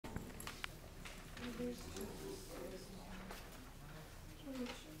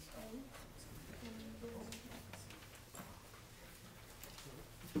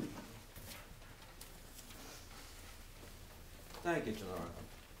Thank you, Johnora.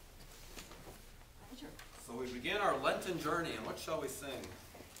 So we begin our Lenten journey, and what shall we sing?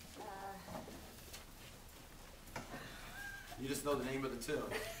 You just know the name of the tune.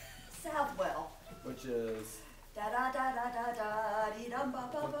 Southwell. Which is? Da da da da da da dee dum ba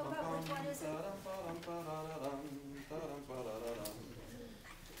ba ba ba. Which one is it?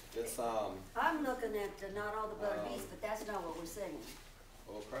 It's I'm looking at Not All the Blood of Beasts, but that's not what we're singing.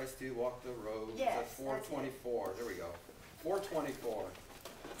 Oh Christ, you walk the road. Yes, that's 424. There we go. 424.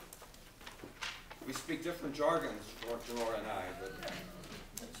 We speak different jargons, Johnora and I, but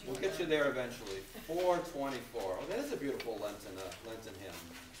we'll get you there eventually. 424. Oh, that is a beautiful Lenten hymn.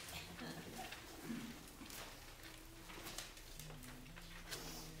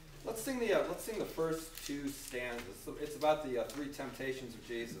 Let's sing the first two stanzas. So it's about the three temptations of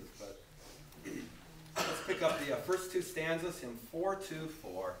Jesus, but let's pick up the first two stanzas, hymn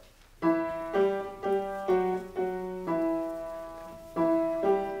 424.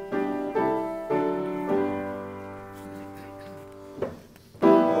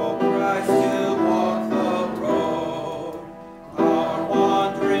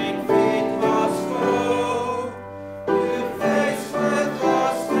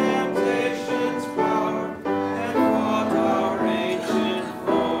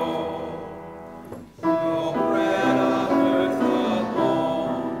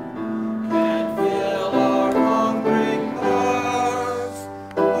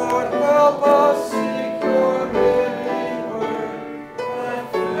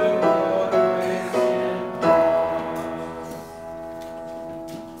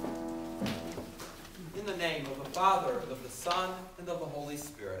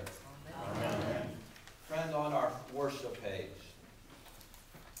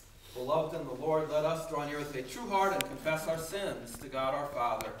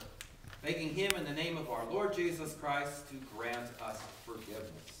 Begging him in the name of our Lord Jesus Christ to grant us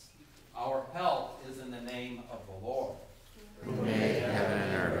forgiveness. Our help is in the name of the Lord, who made heaven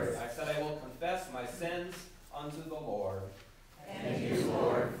and earth. I said, I will confess my sins unto the Lord. And you,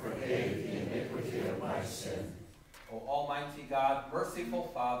 Lord, forgave the iniquity of my sin. O Almighty God,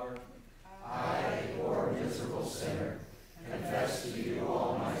 merciful Father, I, poor miserable sinner, confess to you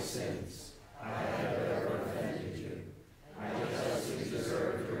all my sins. I have ever offended you. I justly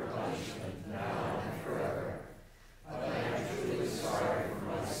deserve your punishment now and forever. But I am truly sorry for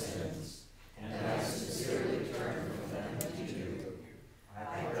my sins, and I sincerely turn from them to you.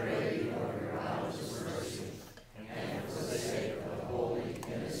 I pray you of your boundless mercy, and for the sake of the holy,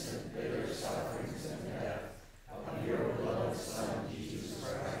 innocent, bitter sufferings and death of your beloved Son, Jesus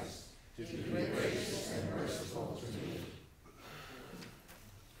Christ, to be gracious and merciful to me.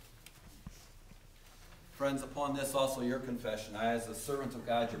 Friends, upon this also your confession, I, as a servant of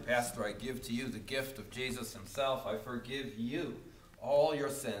God, your pastor, I give to you the gift of Jesus himself. I forgive you all your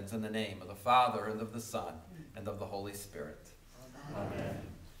sins in the name of the Father, and of the Son, and of the Holy Spirit. Amen.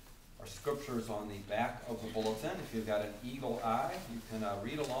 Our scripture is on the back of the bulletin. If you've got an eagle eye, you can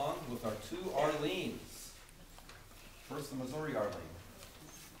read along with our two Arlenes. First, the Missouri Arlene.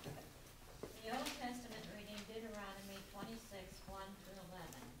 The Old Testament reading, Deuteronomy 26, 1 through 11.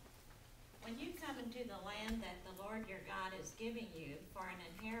 When you come into the land that the Lord your God is giving you for an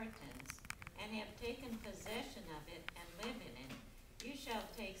inheritance, and have taken possession of it and live in it, you shall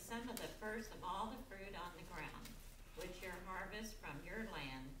take some of the first of all the fruit on the ground, which your harvest from your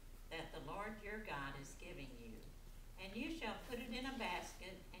land that the Lord your God is giving you. And you shall put it in a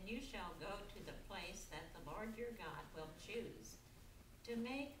basket, and you shall go to the place that the Lord your God will choose, to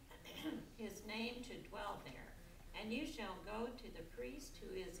make his name to dwell there. And you shall go to the priest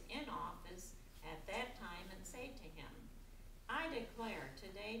who is in office at that time and say to him, I declare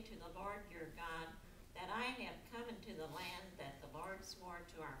today to the Lord your God that I have come into the land that the Lord swore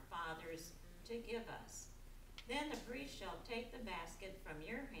to our fathers to give us. Then the priest shall take the basket from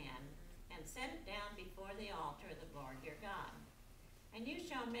your hand and set it down before the altar of the Lord your God. And you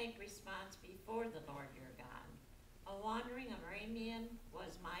shall make response before the Lord your God. A wandering Aramean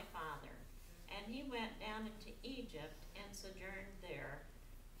was my father, and he went down into Egypt and sojourned there,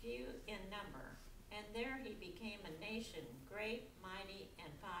 few in number. And there he became a nation, great, mighty,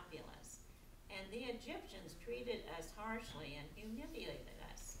 and populous. And the Egyptians treated us harshly and humiliated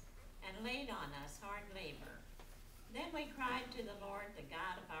us, and laid on us hard labor. Then we cried to the Lord, the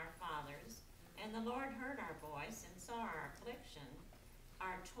God of our fathers, and the Lord heard our voice and saw our affliction,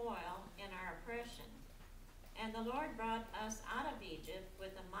 our toil, and our oppression. And the Lord brought us out of Egypt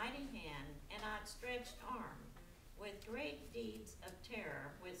with a mighty hand and outstretched arm, with great deeds of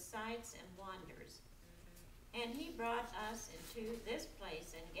terror, with signs and wonders. And he brought us into this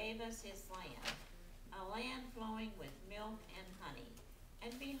place and gave us his land. a land flowing with milk and honey.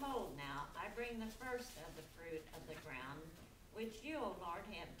 And behold now, I bring the first of the fruit of the ground, which you, O Lord,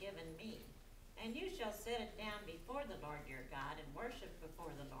 have given me. And you shall set it down before the Lord your God, and worship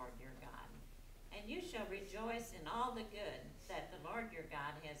before the Lord your God. And you shall rejoice in all the good that the Lord your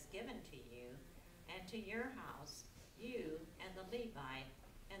God has given to you, and to your house, you and the Levite,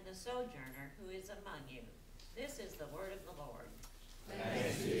 and the sojourner who is among you. This is the word of the Lord.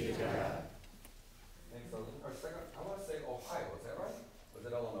 Thanks be to God. Thanks, our second, I want to say Ohio, is that right? Was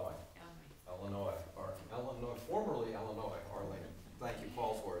it Illinois? Illinois, or Illinois, formerly Illinois, Arlene. Thank you,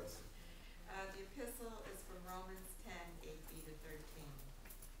 Paul's words. The epistle is from Romans 10, 8b to 13.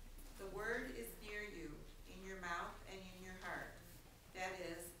 The word is near you, in your mouth and in your heart. That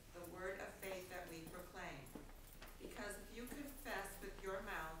is, the word of faith that we proclaim. Because if you confess with your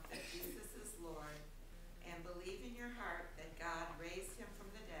mouth that Jesus is Lord, and believe in your heart that God raised him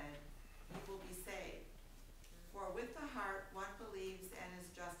from the dead, you will be saved. For with the heart one believes and is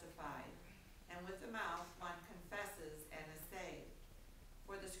justified, and with the mouth one confesses and is saved.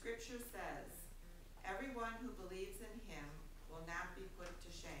 For the scripture says, everyone who believes in him will not be put to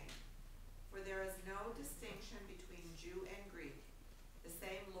shame. For there is no distinction between Jew and Greek. The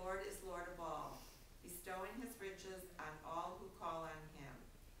same Lord is Lord of all, bestowing his riches on all who call on him.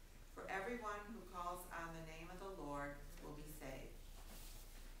 For everyone who calls on the name of the Lord will be saved.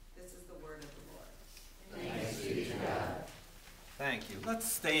 This is the word of the Lord. Thanks be to God. Thank you. Let's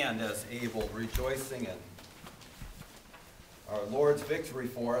stand as able, rejoicing in our Lord's victory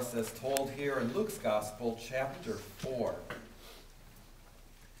for us as told here in Luke's Gospel, chapter 4.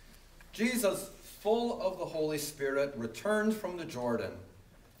 Jesus, full of the Holy Spirit, returned from the Jordan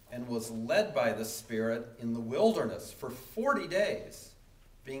and was led by the Spirit in the wilderness for 40 days,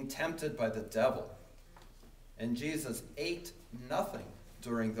 being tempted by the devil. And Jesus ate nothing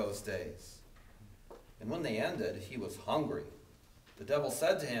during those days. And when they ended, he was hungry. The devil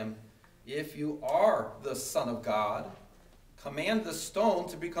said to him, "If you are the Son of God, command the stone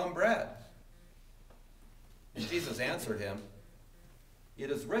to become bread." And Jesus answered him, "It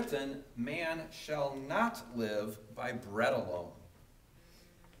is written, man shall not live by bread alone."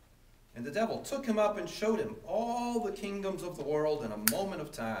 And the devil took him up and showed him all the kingdoms of the world in a moment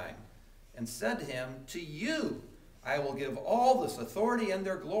of time, and said to him, "To you I will give all this authority and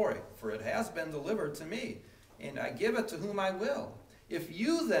their glory, for it has been delivered to me, and I give it to whom I will. If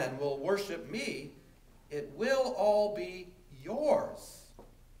you then will worship me, it will all be yours."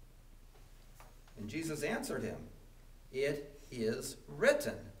 And Jesus answered him, "It is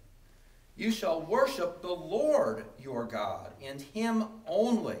written, you shall worship the Lord your God, and him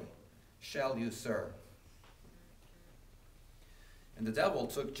only shall you serve." And the devil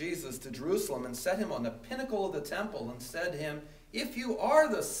took Jesus to Jerusalem and set him on the pinnacle of the temple and said to him, "If you are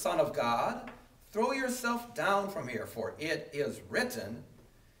the Son of God, throw yourself down from here, for it is written,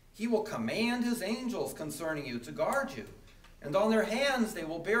 he will command his angels concerning you to guard you, and on their hands they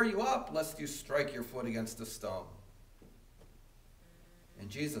will bear you up, lest you strike your foot against a stone." And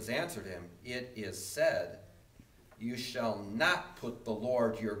Jesus answered him, "It is said, you shall not put the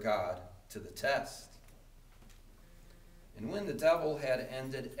Lord your God to the test." And when the devil had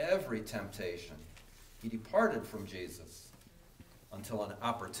ended every temptation, he departed from Jesus until an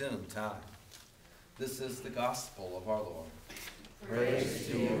opportune time. This is the gospel of our Lord. Praise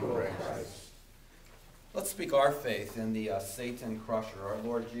to you, O Christ. Let's speak our faith in the Satan crusher, our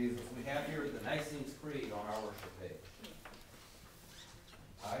Lord Jesus. We have here the Nicene Creed on our worship page.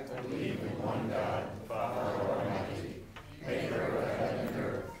 I Believe in one God, the Father Almighty, maker of heaven and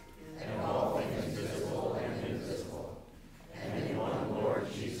earth, and all things visible and invisible, and in one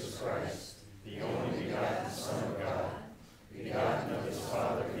Lord Jesus Christ, the only begotten Son of God, begotten of his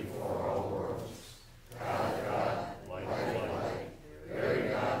Father before all worlds, God of God, light of light, very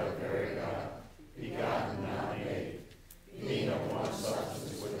God of very God, begotten, not made, being of one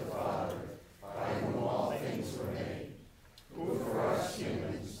substance with the Father, by whom all things were made, who for us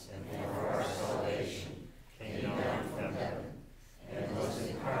humans and for our salvation came down from heaven,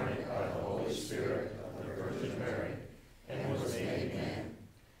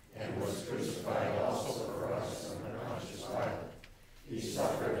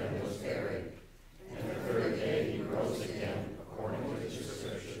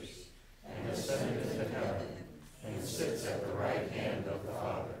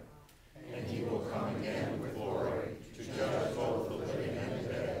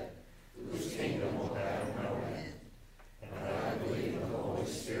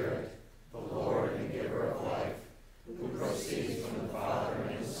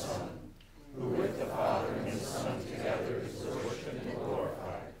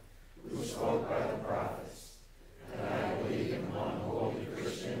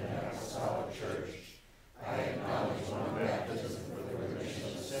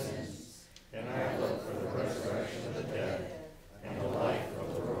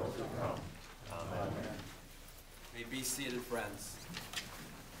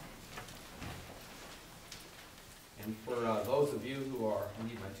 those of you who are, I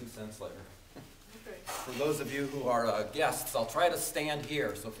need my 2 cents later. For those of you who are guests, I'll try to stand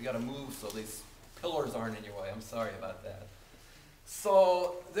here, so if you got to move so these pillars aren't in your way, I'm sorry about that.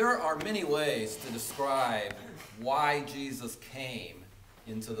 So there are many ways to describe why Jesus came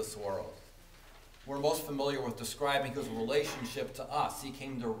into this world. We're most familiar with describing his relationship to us. He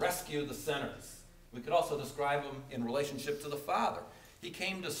came to rescue the sinners. We could also describe him in relationship to the Father. He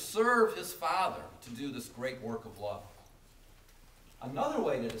came to serve his Father to do this great work of love. Another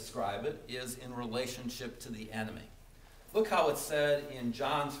way to describe it is in relationship to the enemy. Look how it's said in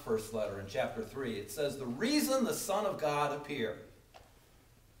John's first letter in chapter 3. It says, the reason the Son of God appeared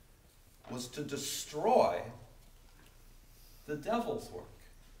was to destroy the devil's work.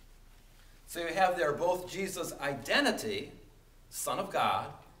 So you have there both Jesus' identity, Son of God,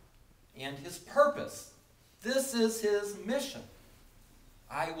 and his purpose. This is his mission.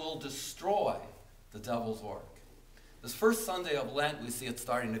 I will destroy the devil's work. This first Sunday of Lent, we see it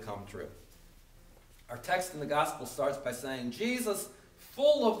starting to come true. Our text in the gospel starts by saying, Jesus,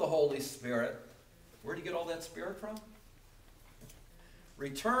 full of the Holy Spirit, where did he get all that Spirit from?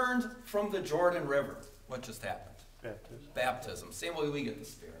 Returned from the Jordan River. What just happened? Baptism. Same way we get the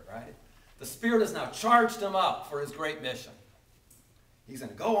Spirit, right? The Spirit has now charged him up for his great mission. He's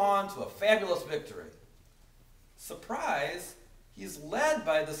going to go on to a fabulous victory. Surprise, he's led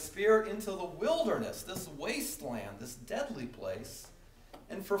by the Spirit into the wilderness, this wasteland, this deadly place.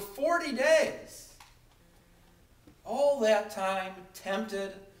 And for 40 days, all that time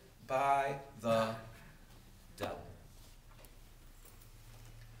tempted by the devil.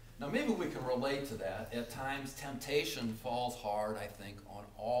 Now maybe we can relate to that. At times, temptation falls hard, I think, on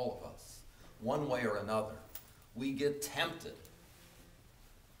all of us. One way or another. We get tempted.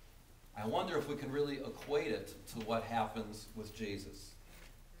 I wonder if we can really equate it to what happens with Jesus.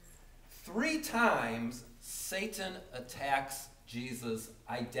 3 times Satan attacks Jesus'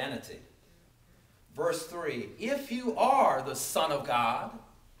 identity. Verse 3, if you are the Son of God,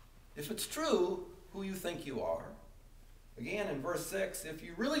 if it's true who you think you are. Again in verse 6, if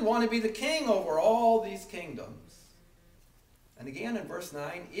you really want to be the king over all these kingdoms. And again in verse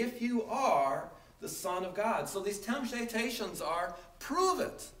 9, if you are the Son of God. So these temptations are, prove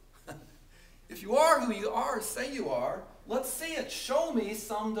it. If you are who you are, say you are, let's see it. Show me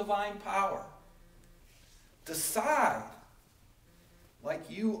some divine power. Decide like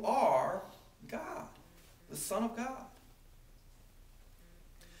you are God, the Son of God.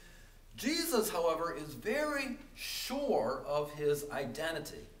 Jesus, however, is very sure of his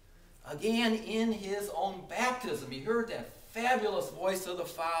identity. Again, in his own baptism, he heard that fabulous voice of the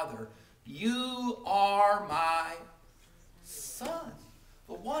Father, you are my Son,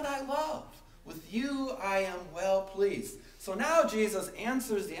 the one I love. With you I am well pleased. So now Jesus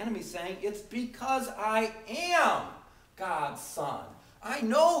answers the enemy saying, it's because I am God's Son. I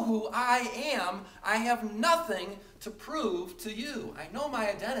know who I am. I have nothing to prove to you. I know my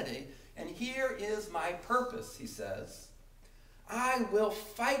identity, and here is my purpose, he says. I will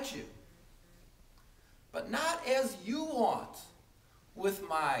fight you, but not as you want, with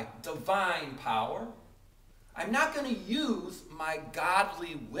my divine power. I'm not going to use my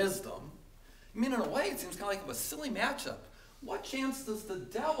godly wisdom. I mean, in a way, it seems kind of like a silly matchup. What chance does the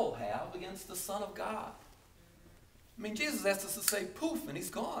devil have against the Son of God? I mean, Jesus has to say poof, and he's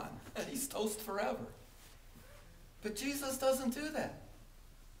gone. He's toast forever. But Jesus doesn't do that.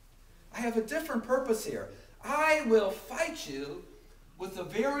 I have a different purpose here. I will fight you with the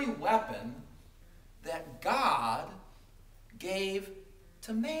very weapon that God gave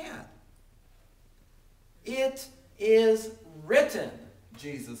to man. It is written,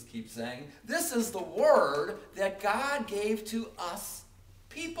 Jesus keeps saying. This is the word that God gave to us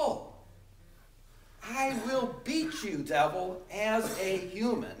people. I will beat you, devil, as a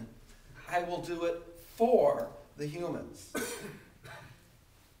human. I will do it for the humans.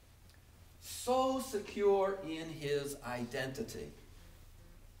 So secure in his identity.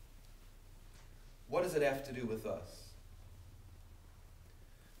 What does it have to do with us?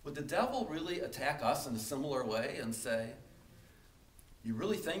 Would the devil really attack us in a similar way and say, you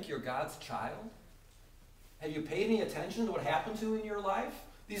really think you're God's child? Have you paid any attention to what happened to you in your life?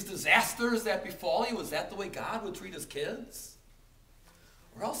 These disasters that befall you, is that the way God would treat his kids?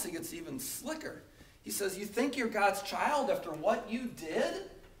 Or else he gets even slicker. He says, you think you're God's child after what you did?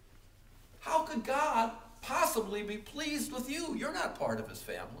 How could God possibly be pleased with you? You're not part of his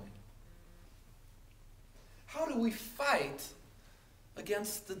family. How do we fight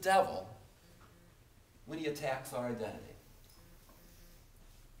against the devil when he attacks our identity?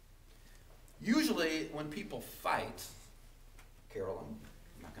 Usually when people fight, Carolyn,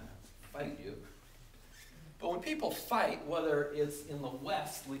 I'm not going to fight you, but when When people fight, whether it's in the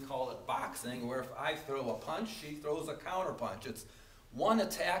West, we call it boxing, where if I throw a punch, she throws a counterpunch. It's one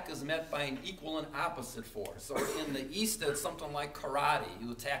attack is met by an equal and opposite force. Or in the East, it's something like karate.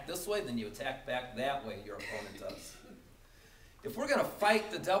 You attack this way, then you attack back that way, your opponent does. If we're going to fight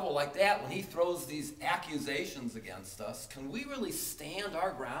the devil like that when he throws these accusations against us, can we really stand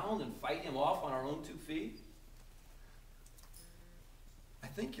our ground and fight him off on our own 2 feet? I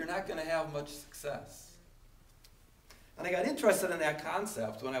think you're not going to have much success. And I got interested in that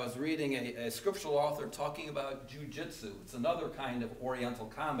concept when I was reading a scriptural author talking about jujitsu. It's another kind of oriental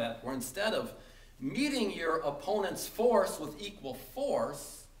combat where instead of meeting your opponent's force with equal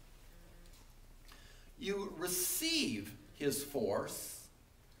force, you receive his force.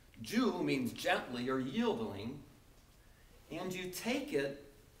 Ju means gently or yielding, and you take it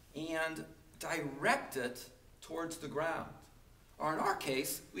and direct it towards the ground. Or in our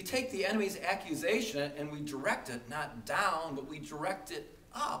case, we take the enemy's accusation and we direct it not down, but we direct it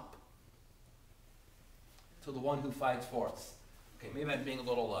up to the one who fights for us. Okay, maybe I'm being a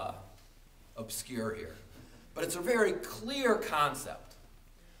little obscure here, but it's a very clear concept.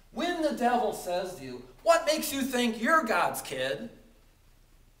 When the devil says to you, "What makes you think you're God's kid?"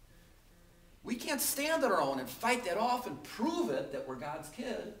 we can't stand on our own and fight that off and prove it that we're God's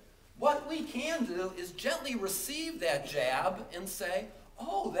kid. What we can do is gently receive that jab and say,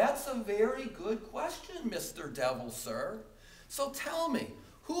 "Oh, that's a very good question, Mr. Devil, sir. So tell me,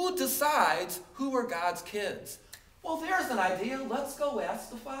 who decides who are God's kids?" "Well, there's an idea. Let's go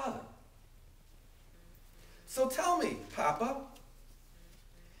ask the Father." "So tell me, Papa,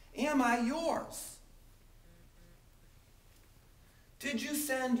 am I yours? Did you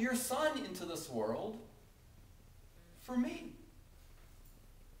send your son into this world for me?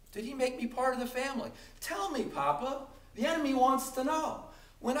 Did he make me part of the family? Tell me, Papa, the enemy wants to know.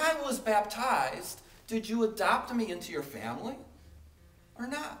 When I was baptized, did you adopt me into your family or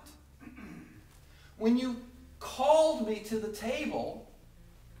not? When you called me to the table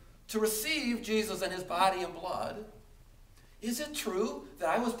to receive Jesus and his body and blood, is it true that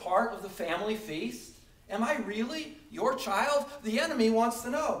I was part of the family feast? Am I really your child? The enemy wants to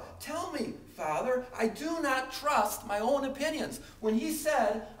know. Tell me, Father, I do not trust my own opinions. When he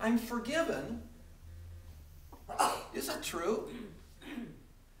said, I'm forgiven, is it true?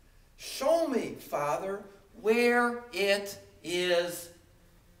 Show me, Father, where it is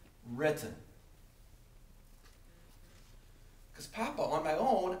written. Because, Papa, on my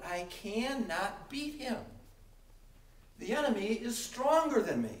own, I cannot beat him. The enemy is stronger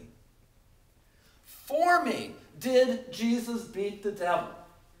than me. For me, did Jesus beat the devil?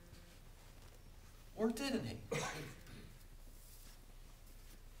 Or didn't he?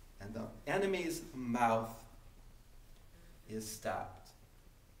 And the enemy's mouth is stopped.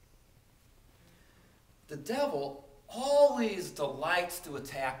 The devil always delights to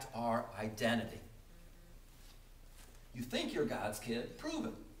attack our identity. You think you're God's kid, prove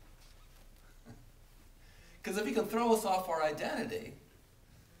it. Because if he can throw us off our identity,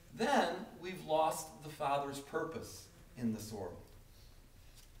 then we've lost the Father's purpose in this world.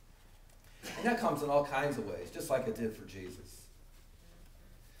 And that comes in all kinds of ways, just like it did for Jesus.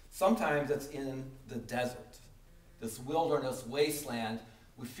 Sometimes it's in the desert, this wilderness wasteland.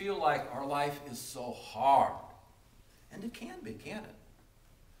 We feel like our life is so hard. And it can be, can't it?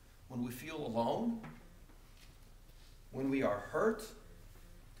 When we feel alone, when we are hurt,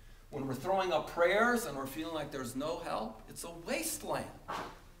 when we're throwing up prayers and we're feeling like there's no help, it's a wasteland.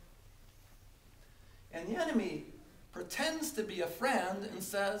 And the enemy pretends to be a friend and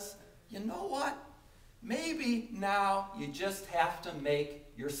says, you know what? Maybe now you just have to make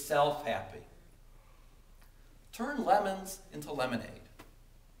yourself happy. Turn lemons into lemonade.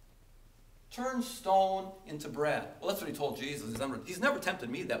 Turn stone into bread. Well, that's what he told Jesus. He's never tempted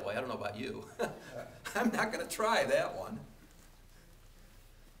me that way. I don't know about you. I'm not going to try that one.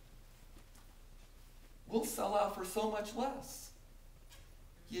 We'll sell out for so much less.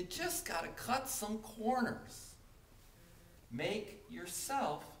 You just got to cut some corners. Make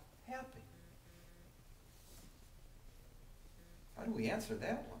yourself happy. How do we answer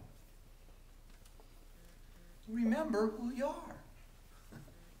that one? Remember who you are.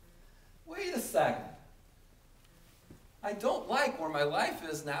 Wait a second. I don't like where my life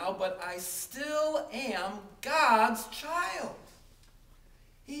is now, but I still am God's child.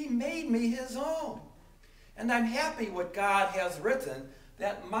 He made me his own. And I'm happy what God has written,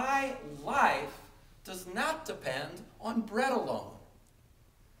 that my life does not depend on bread alone.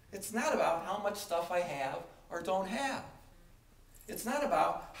 It's not about how much stuff I have or don't have. It's not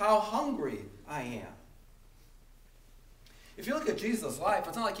about how hungry I am. If you look at Jesus' life,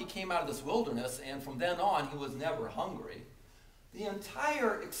 it's not like he came out of this wilderness and from then on he was never hungry. The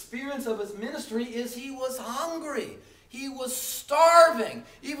entire experience of his ministry is he was hungry. He was starving.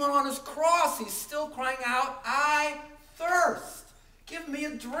 Even on his cross, he's still crying out, I thirst. Give me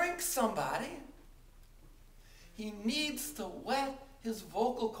a drink, somebody. He needs to wet his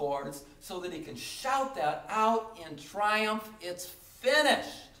vocal cords so that he can shout that out in triumph. It's finished.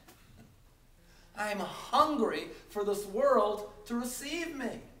 I'm hungry for this world to receive me.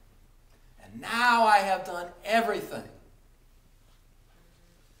 And now I have done everything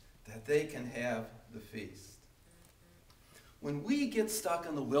that they can have the feast. When we get stuck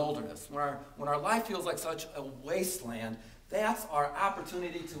in the wilderness, when our life feels like such a wasteland, that's our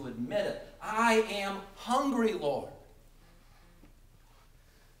opportunity to admit it. I am hungry, Lord.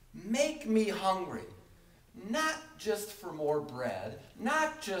 Make me hungry, not just for more bread,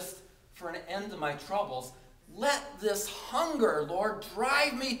 not just for an end to my troubles. Let this hunger, Lord,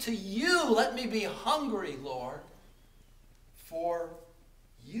 drive me to you. Let me be hungry, Lord, for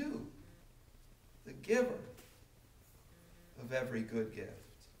you, the giver of every good gift.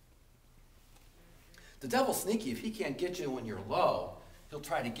 The devil's sneaky. If he can't get you when you're low, he'll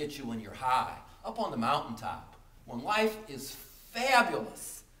try to get you when you're high, up on the mountaintop, when life is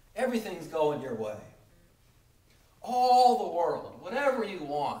fabulous. Everything's going your way. All the world, whatever you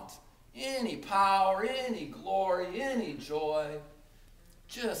want, any power, any glory, any joy,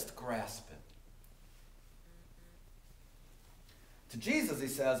 just grasp it. To Jesus, he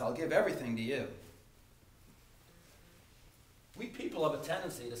says, I'll give everything to you. We people have a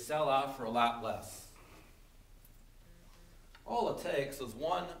tendency to sell out for a lot less. All it takes is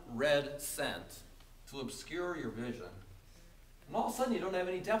one red cent to obscure your vision. And all of a sudden you don't have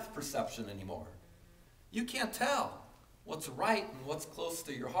any depth perception anymore. You can't tell what's right and what's close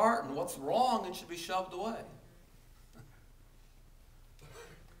to your heart and what's wrong and should be shoved away.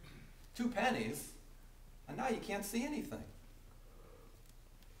 2 pennies, and now you can't see anything.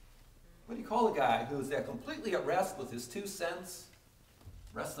 What do you call a guy who's there completely at rest with his 2 cents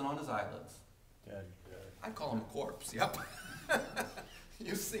resting on his eyelids? Dead. I'd call him a corpse, yep.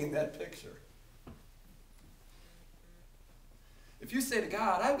 You've seen that picture. If you say to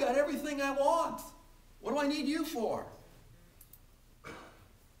God, I've got everything I want, what do I need you for?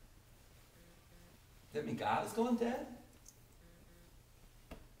 That mean God is going dead?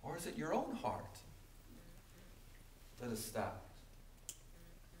 Or is it your own heart that has stopped?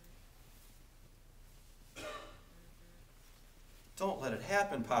 Don't let it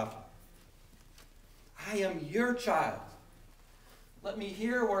happen, Papa. I am your child. Let me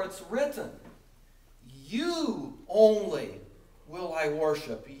hear where it's written. You only will I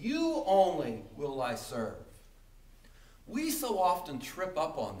worship. You only will I serve. We so often trip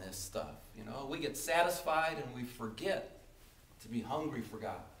up on this stuff. You know, we get satisfied and we forget to be hungry for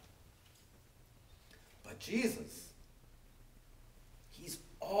God. But Jesus, he's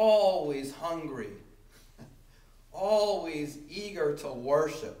always hungry, always eager to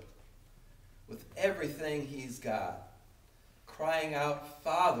worship with everything he's got, crying out,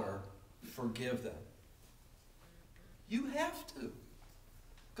 Father, forgive them. You have to,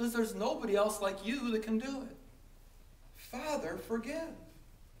 because there's nobody else like you that can do it. Father, forgive.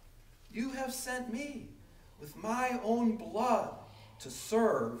 You have sent me with my own blood to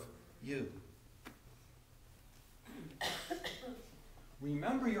serve you.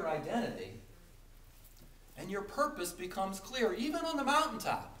 Remember your identity, and your purpose becomes clear, even on the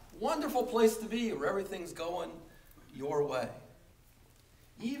mountaintop. Wonderful place to be where everything's going your way.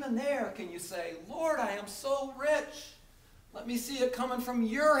 Even there, can you say, Lord, I am so rich. Let me see it coming from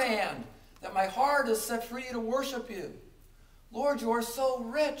your hand, that my heart is set free to worship you. Lord, you are so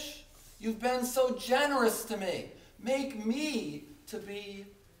rich. You've been so generous to me. Make me to be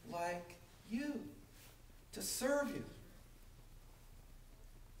like you, to serve you.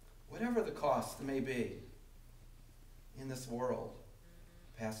 Whatever the cost may be in this world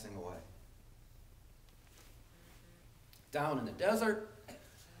passing away. Down in the desert,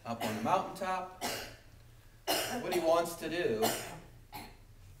 up on the mountaintop, what he wants to do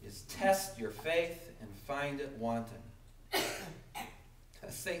is test your faith and find it wanting.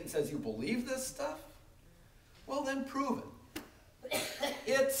 Satan says, you believe this stuff? Well, then prove it.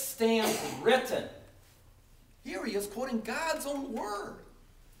 It stands written. Here he is quoting God's own word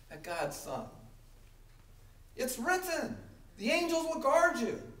at God's Son. It's written. The angels will guard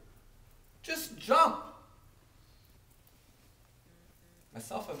you. Just jump.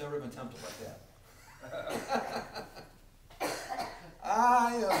 Myself, I've never been tempted like that.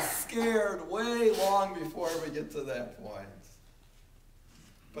 I am scared way long before we get to that point.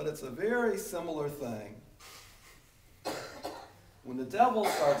 But it's a very similar thing When the devil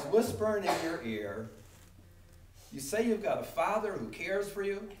starts whispering in your ear, you say you've got a father who cares for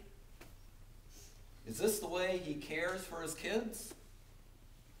you. Is this the way he cares for his kids?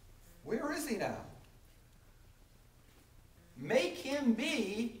 Where is he now? Make him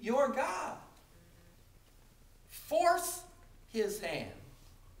be your God. Force his hand.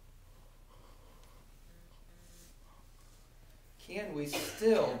 Can we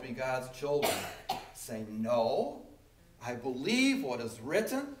still be God's children? Say, no, I believe what is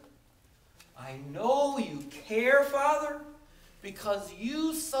written. I know you care, Father, because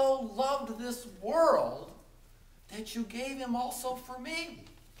you so loved this world that you gave him also for me.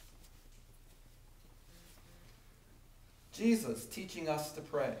 Jesus teaching us to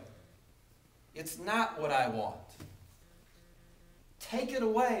pray. It's not what I want. Take it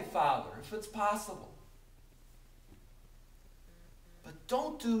away, Father, if it's possible. But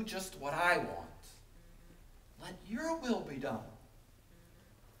don't do just what I want. Let your will be done.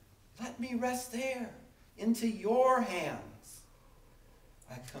 Let me rest there. Into your hands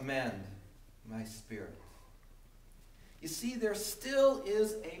I commend my spirit. You see, there still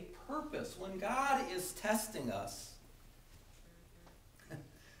is a purpose. When God is testing us,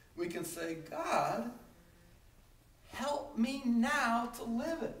 we can say, God, help me now to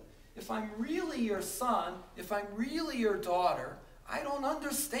live it. If I'm really your son, if I'm really your daughter, I don't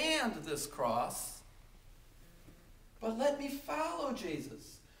understand this cross. But let me follow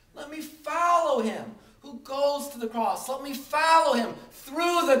Jesus. Let me follow him who goes to the cross. Let me follow him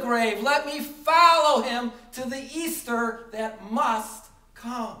through the grave. Let me follow him to the Easter that must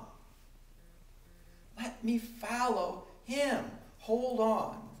come. Let me follow him. Hold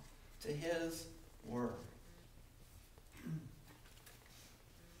on to his word.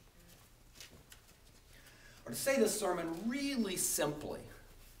 Or to say this sermon really simply,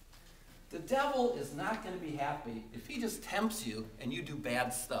 the devil is not going to be happy if he just tempts you and you do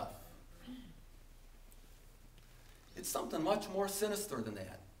bad stuff. It's something much more sinister than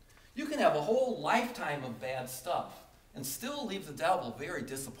that. You can have a whole lifetime of bad stuff and still leave the devil very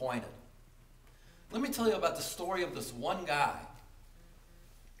disappointed. Let me tell you about the story of this one guy.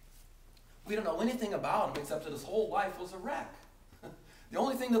 We don't know anything about him except that his whole life was a wreck. The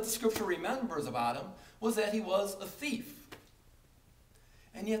only thing that the scripture remembers about him was that he was a thief.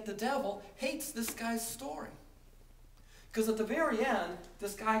 And yet the devil hates this guy's story. Because at the very end,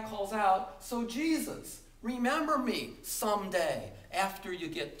 this guy calls out, so Jesus, remember me someday after you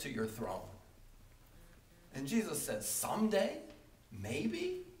get to your throne. And Jesus says, someday?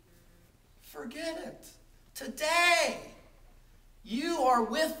 Maybe? Forget it. Today, you are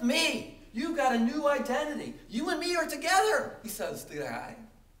with me. You've got a new identity. You and me are together, he says to the guy.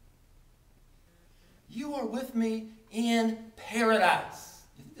 You are with me in paradise.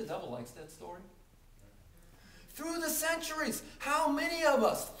 You think the devil likes that story? Through the centuries, how many of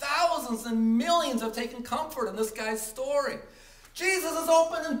us, thousands and millions, have taken comfort in this guy's story? Jesus is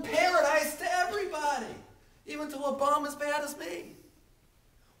opening paradise to everybody, even to a bum as bad as me.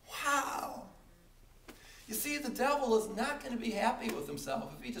 Wow. You see, the devil is not going to be happy with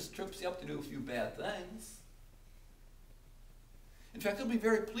himself if he just trips you up to do a few bad things. In fact, he'll be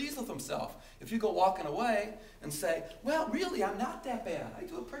very pleased with himself if you go walking away and say, well, really, I'm not that bad. I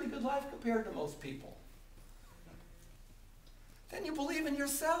do a pretty good life compared to most people. Then you believe in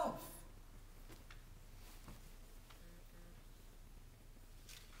yourself.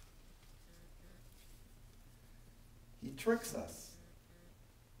 He tricks us.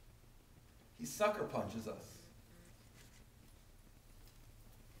 He sucker punches us.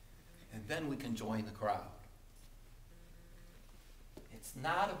 And then we can join the crowd. It's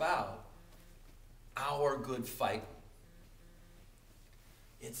not about our good fight.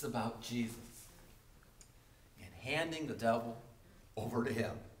 It's about Jesus and handing the devil over to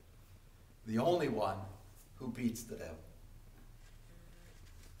him, the only one who beats the devil.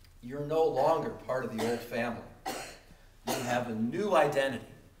 You're no longer part of the old family. You have a new identity.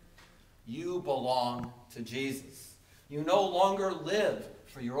 You belong to Jesus. You no longer live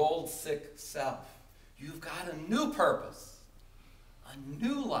for your old sick self. You've got a new purpose, a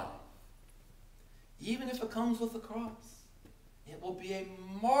new life. Even if it comes with the cross, it will be a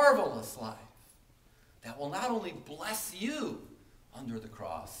marvelous life that will not only bless you under the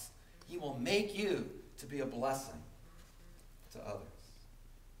cross, he will make you to be a blessing to others.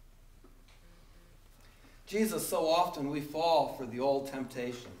 Jesus, so often we fall for the old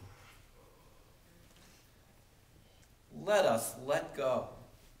temptation. Let us let go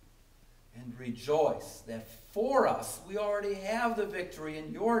and rejoice that for us we already have the victory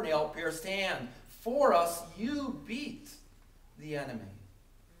in your nail-pierced hand. For us you beat the enemy.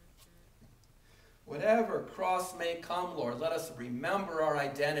 Whatever cross may come, Lord, let us remember our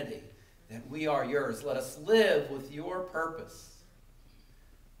identity, that we are yours. Let us live with your purpose,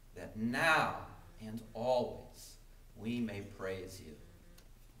 that now and always we may praise you.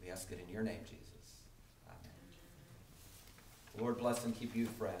 We ask it in your name, Jesus. Amen. Lord, bless and keep you,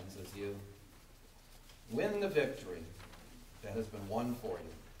 friends, as you win the victory that has been won for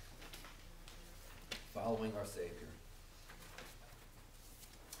you, following our Savior.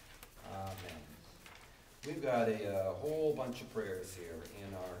 Amen. We've got a whole bunch of prayers here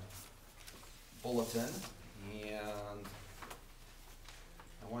in our bulletin, and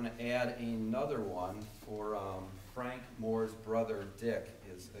I want to add another one for Frank Moore's brother Dick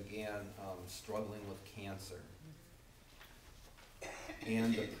is again struggling with cancer.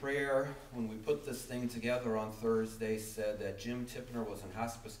 And the prayer, when we put this thing together on Thursday, said that Jim Tipner was in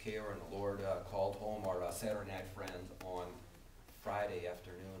hospice care and the Lord called home our Saturday night friend on Friday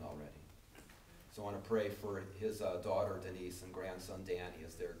afternoon already. So I want to pray for his daughter Denise and grandson Danny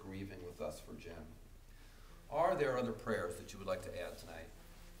as they're grieving with us for Jim. Are there other prayers that you would like to add tonight?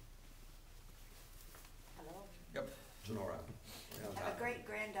 Hello? Yep. Johnora. I have a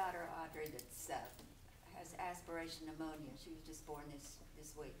great-granddaughter, Audrey, that's has aspiration pneumonia. She was just born this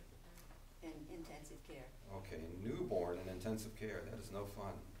week in intensive care. Okay, newborn in intensive care. That is no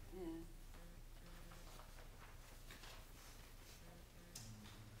fun. Yeah.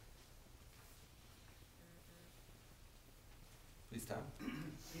 Please, Tom.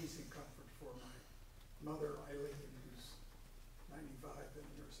 Peace and comfort for my mother, Eileen, who's 95 in a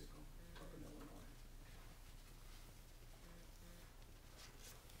nursing home up in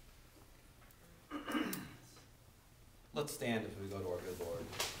Illinois. Let's stand as we go to our good Lord.